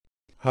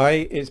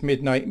Hi, it's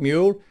Midnight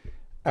Mule,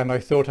 and I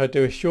thought I'd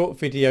do a short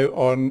video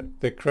on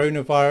the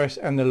coronavirus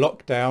and the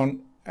lockdown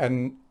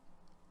and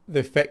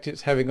the effect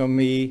it's having on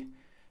me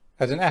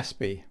as an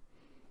aspie.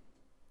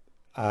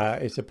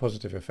 It's a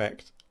positive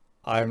effect.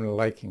 I'm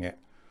liking it.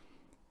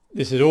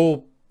 This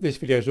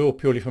video is all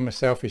purely from a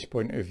selfish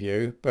point of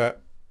view,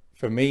 but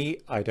for me,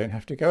 I don't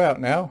have to go out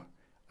now.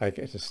 I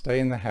get to stay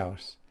in the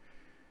house.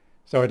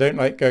 So I don't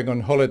like going on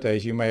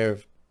holidays. You may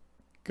have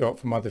got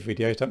from other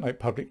videos. I don't like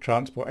public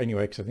transport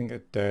anyway because I think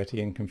it's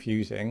dirty and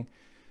confusing.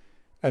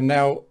 And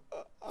now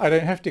I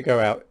don't have to go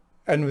out.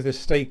 And with a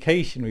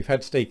staycation, we've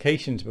had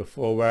staycations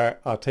before where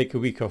I'll take a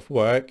week off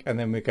work and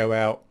then we go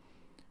out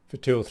for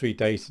 2 or 3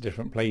 days to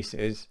different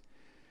places.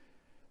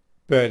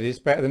 But it's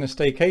better than a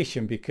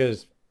staycation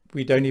because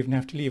we don't even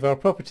have to leave our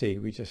property.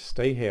 We just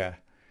stay here.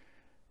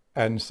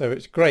 And so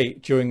it's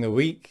great. During the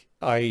week,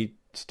 I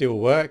still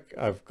work.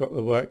 I've got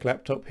the work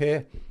laptop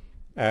here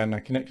and I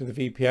connect to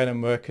the VPN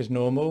and work as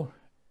normal,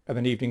 and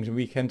then evenings and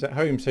weekends at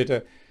home. So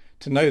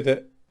to know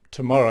that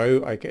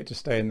tomorrow I get to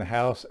stay in the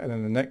house and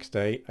then the next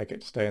day I get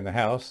to stay in the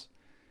house,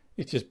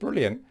 it's just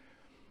brilliant.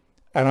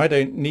 And I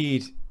don't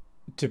need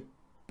to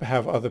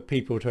have other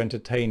people to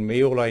entertain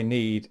me. All I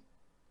need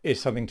is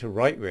something to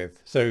write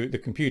with. So the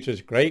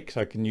computer's great because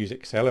I can use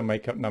Excel and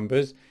make up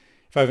numbers.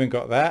 If I haven't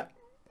got that,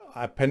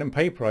 I have pen and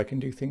paper. I can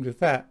do things with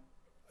that.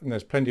 And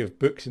there's plenty of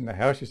books in the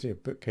house. You see a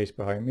bookcase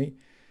behind me.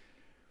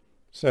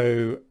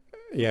 So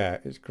yeah,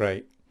 it's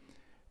great.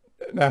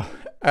 Now,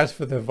 as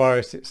for the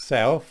virus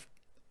itself,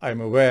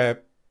 I'm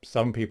aware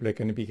some people are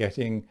going to be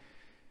getting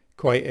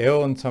quite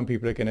ill and some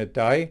people are going to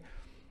die.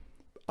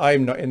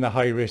 I'm not in the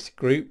high risk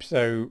group,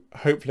 so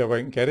hopefully I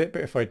won't get it.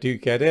 But if I do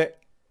get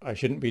it, I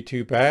shouldn't be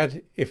too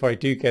bad. If I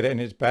do get it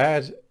and it's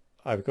bad,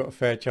 I've got a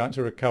fair chance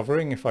of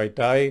recovering. If I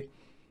die,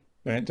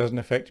 then it doesn't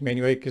affect me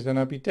anyway because then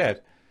I'll be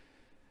dead.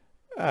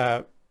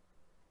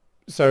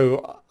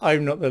 So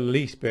I'm not the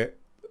least bit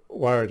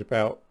worried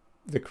about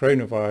the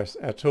coronavirus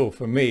at all.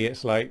 For me,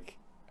 it's like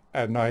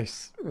a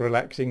nice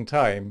relaxing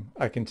time.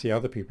 I can see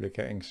other people are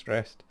getting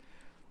stressed.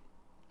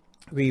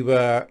 We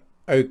were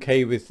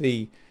okay with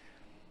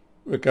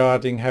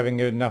regarding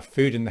having enough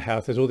food in the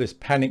house. There's all this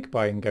panic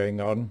buying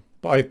going on,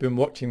 but I've been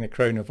watching the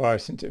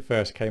coronavirus since it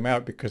first came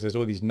out because there's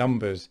all these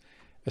numbers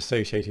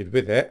associated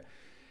with it.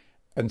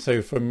 And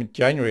so from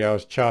January I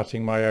was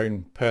charting my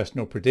own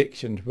personal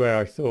predictions where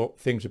I thought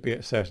things would be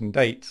at certain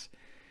dates.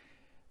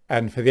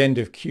 And for the end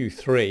of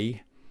Q3,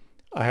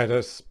 I had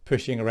us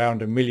pushing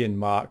around 1 million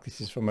mark. This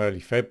is from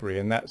early February,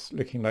 and that's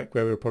looking like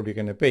where we're probably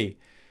going to be.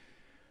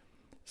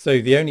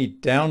 So the only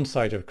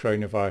downside of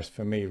coronavirus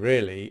for me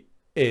really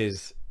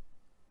is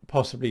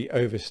possibly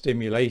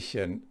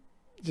overstimulation.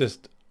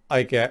 Just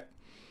I get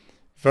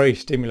very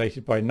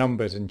stimulated by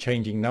numbers and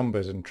changing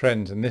numbers and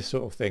trends and this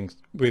sort of things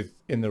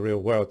in the real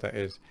world, that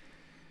is.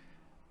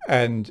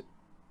 And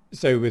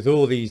so with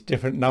all these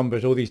different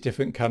numbers, all these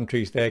different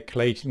countries, they're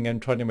collating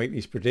and trying to make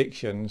these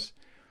predictions.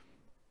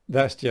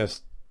 That's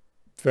just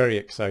very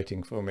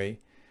exciting for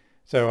me.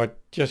 So I'll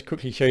just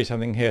quickly show you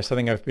something here,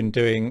 something I've been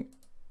doing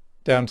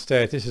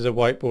downstairs. This is a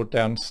whiteboard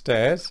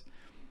downstairs.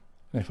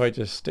 And if I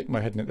just stick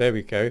my head in it, there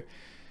we go.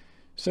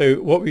 So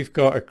what we've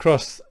got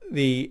across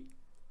the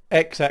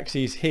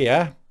x-axis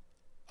here,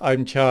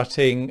 I'm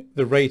charting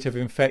the rate of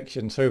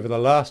infection. So over the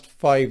last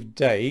 5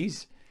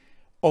 days,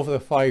 of the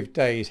 5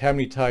 days, how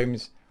many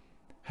times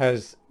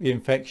has the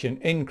infection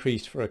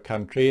increased for a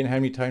country and how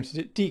many times has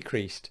it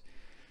decreased?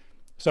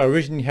 So I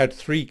originally had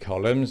 3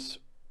 columns,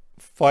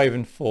 5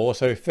 and 4.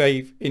 So if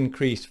they've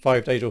increased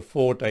 5 days or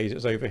 4 days,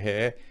 it's over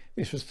here.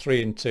 This was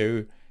 3 and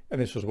 2,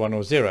 and this was 1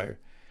 or 0.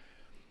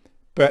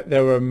 But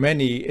there were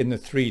many in the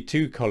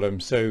 3-2 column,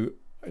 so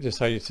I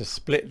decided to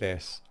split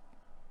this.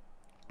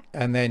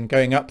 And then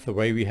going up the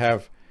way, we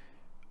have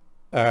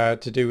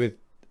to do with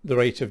the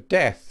rate of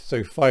death.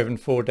 So 5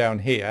 and 4 down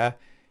here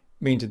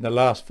means in the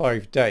last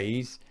 5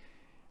 days,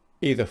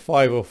 either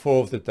 5 or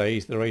 4 of the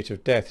days, the rate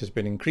of death has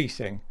been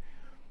increasing.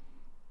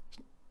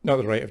 Not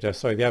the rate of death,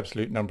 sorry, the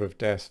absolute number of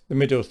deaths. The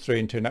middle is 3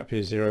 and 2 and up here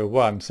is 0,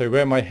 1. So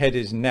where my head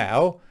is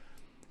now,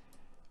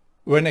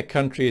 when a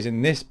country is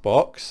in this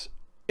box,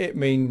 it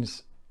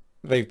means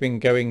they've been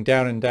going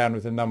down and down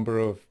with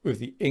with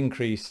the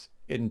increase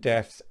in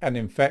deaths and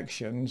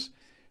infections.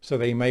 So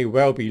they may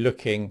well be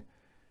looking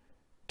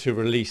to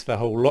release the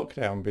whole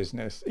lockdown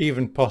business,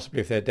 even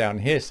possibly if they're down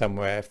here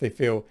somewhere, if they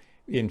feel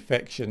the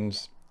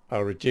infections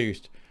are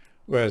reduced.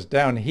 Whereas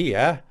down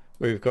here,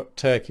 where we've got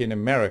Turkey and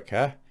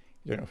America,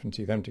 you don't often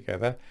see them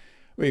together,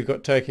 we've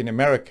got Turkey and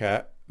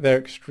America, they're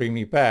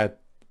extremely bad.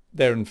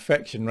 Their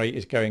infection rate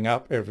is going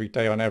up every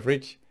day on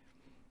average,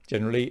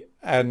 generally,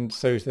 and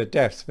so is their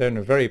deaths. They're in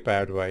a very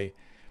bad way.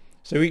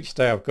 So each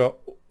day I've got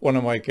one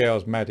of my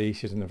girls, Maddie,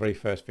 she's in the very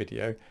first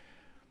video,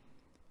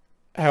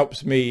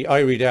 helps me. I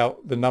read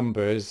out the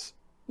numbers,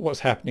 what's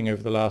happening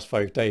over the last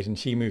 5 days, and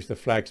she moves the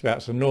flags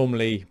about. So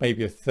normally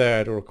maybe a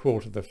third or a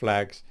quarter of the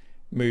flags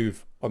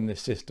move on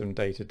this system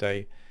day to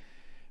day.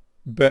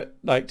 But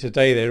like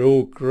today, they're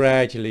all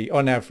gradually,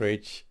 on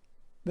average,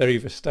 they're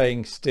either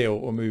staying still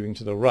or moving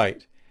to the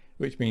right,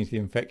 which means the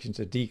infections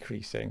are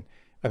decreasing.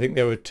 I think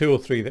there were 2 or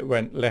 3 that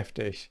went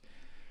leftish.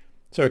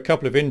 So a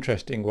couple of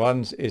interesting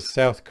ones is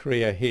South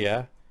Korea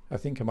here. I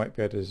think I might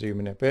be able to zoom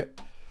in a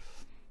bit.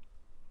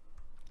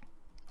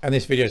 And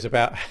this video is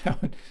about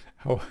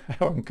how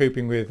I'm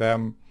coping with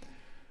the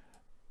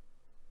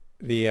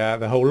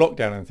whole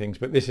lockdown and things,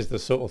 but this is the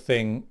sort of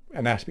thing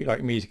an aspie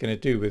like me is going to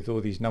do with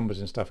all these numbers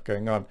and stuff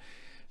going on.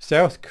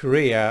 South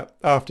Korea,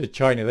 after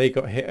China, they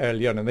got hit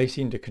early on and they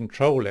seem to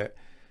control it.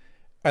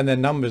 And their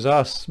numbers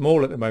are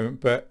small at the moment,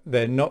 but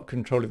they're not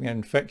controlling their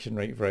infection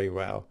rate very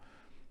well.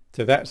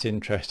 So that's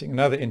interesting.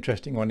 Another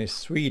interesting one is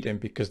Sweden,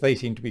 because they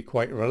seem to be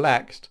quite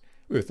relaxed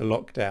with the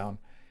lockdown.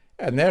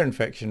 And their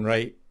infection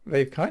rate,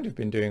 they've kind of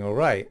been doing all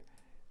right.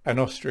 And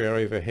Austria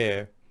over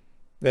here,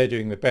 they're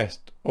doing the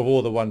best of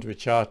all the ones we're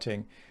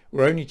charting.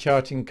 We're only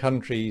charting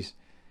countries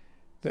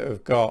that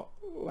have got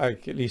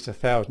like at least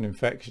 1,000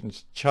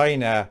 infections.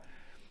 China,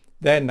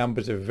 their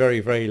numbers are very,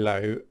 very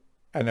low.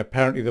 And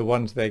apparently the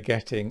ones they're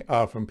getting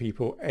are from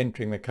people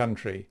entering the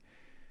country.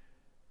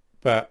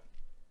 But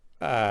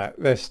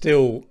they're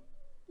still,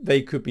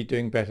 they could be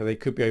doing better. They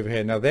could be over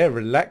here. Now they're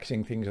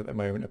relaxing things at the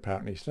moment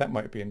apparently, so that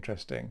might be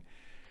interesting.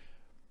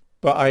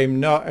 But I'm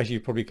not, as you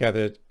probably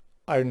gathered,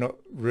 I'm not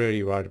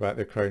really worried about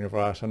the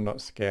coronavirus. I'm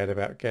not scared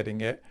about getting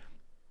it.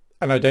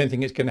 And I don't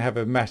think it's going to have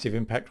a massive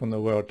impact on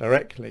the world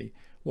directly.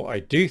 What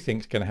I do think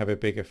is going to have a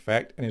big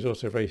effect, and is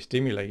also very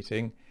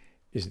stimulating,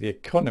 is the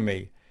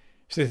economy.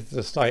 So this is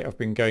a site I've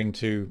been going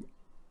to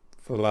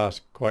for the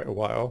last quite a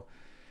while.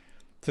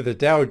 So the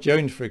Dow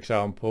Jones, for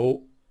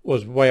example,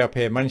 was way up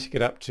here, managed to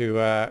get up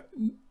to,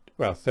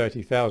 well,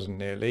 30,000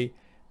 nearly,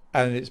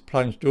 and it's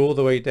plunged all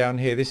the way down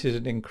here. This is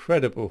an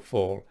incredible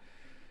fall.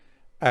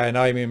 And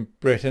I'm in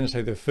Britain,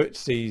 so the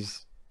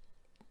FTSE's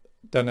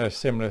done a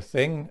similar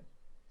thing,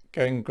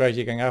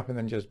 gradually going up and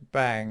then just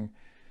bang.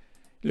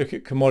 Look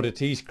at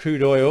commodities,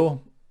 crude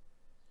oil.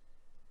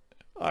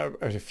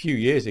 A few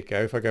years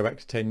ago, if I go back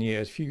to 10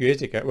 years, a few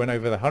years ago, it went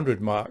over the 100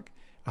 mark,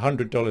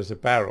 $100 a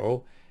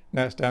barrel.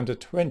 Now it's down to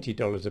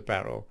 $20 a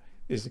barrel.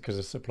 This is because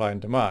of supply and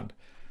demand.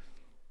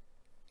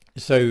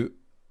 So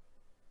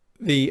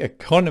the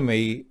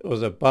economy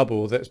was a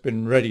bubble that's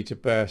been ready to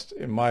burst,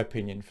 in my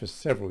opinion, for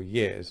several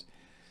years.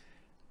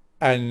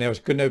 And there was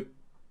going to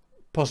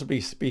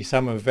possibly be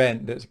some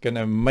event that's going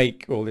to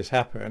make all this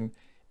happen.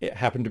 It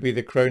happened to be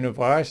the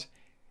coronavirus.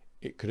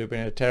 It could have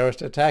been a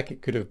terrorist attack.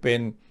 It could have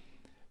been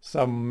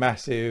some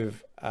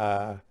massive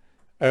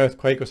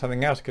earthquake or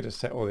something else could have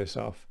set all this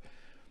off.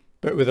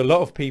 But with a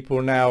lot of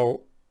people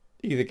now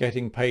either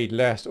getting paid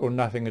less or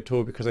nothing at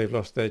all because they've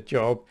lost their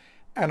job,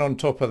 and on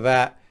top of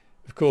that,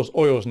 of course,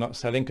 oil's not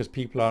selling because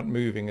people aren't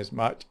moving as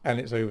much, and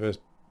it's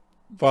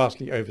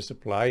vastly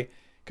oversupply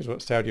because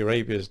what Saudi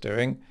Arabia is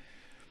doing,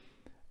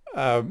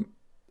 and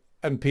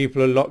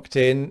people are locked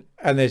in,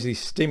 and there's these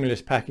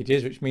stimulus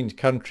packages, which means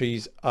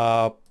countries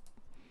are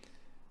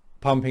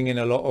pumping in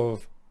a lot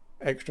of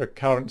extra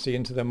currency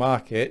into the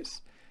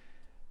markets.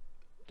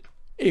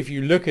 If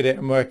you look at it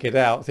and work it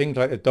out, things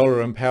like the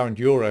dollar and pound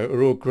euro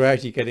are all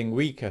gradually getting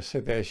weaker, so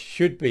there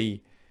should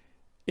be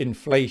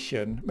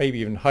inflation, maybe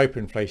even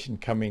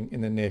hyperinflation coming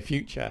in the near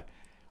future.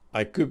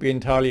 I could be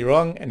entirely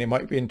wrong, and it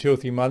might be in 2 or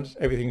 3 months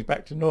everything's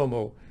back to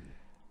normal,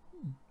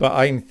 but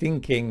I'm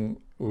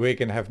thinking we're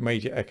going to have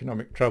major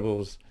economic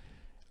troubles.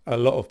 A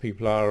lot of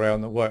people are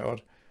around the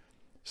world.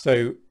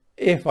 So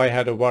if I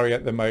had a worry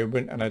at the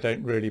moment, and I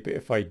don't really, but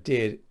if I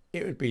did,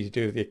 it would be to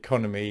do with the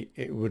economy.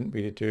 It wouldn't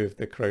be to do with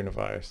the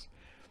coronavirus.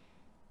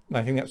 And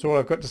I think that's all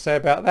I've got to say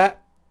about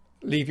that.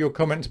 Leave your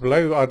comments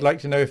below. I'd like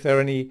to know if there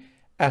are any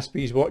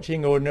aspies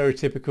watching, or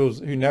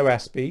neurotypicals who know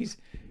aspies,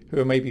 who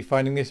are maybe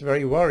finding this a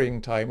very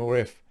worrying time, or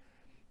if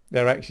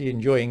they're actually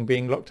enjoying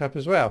being locked up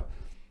as well.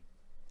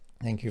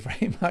 Thank you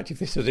very much. If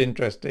this was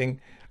interesting,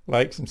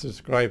 likes and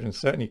subscribe, and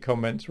certainly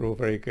comments are all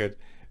very good.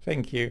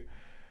 Thank you.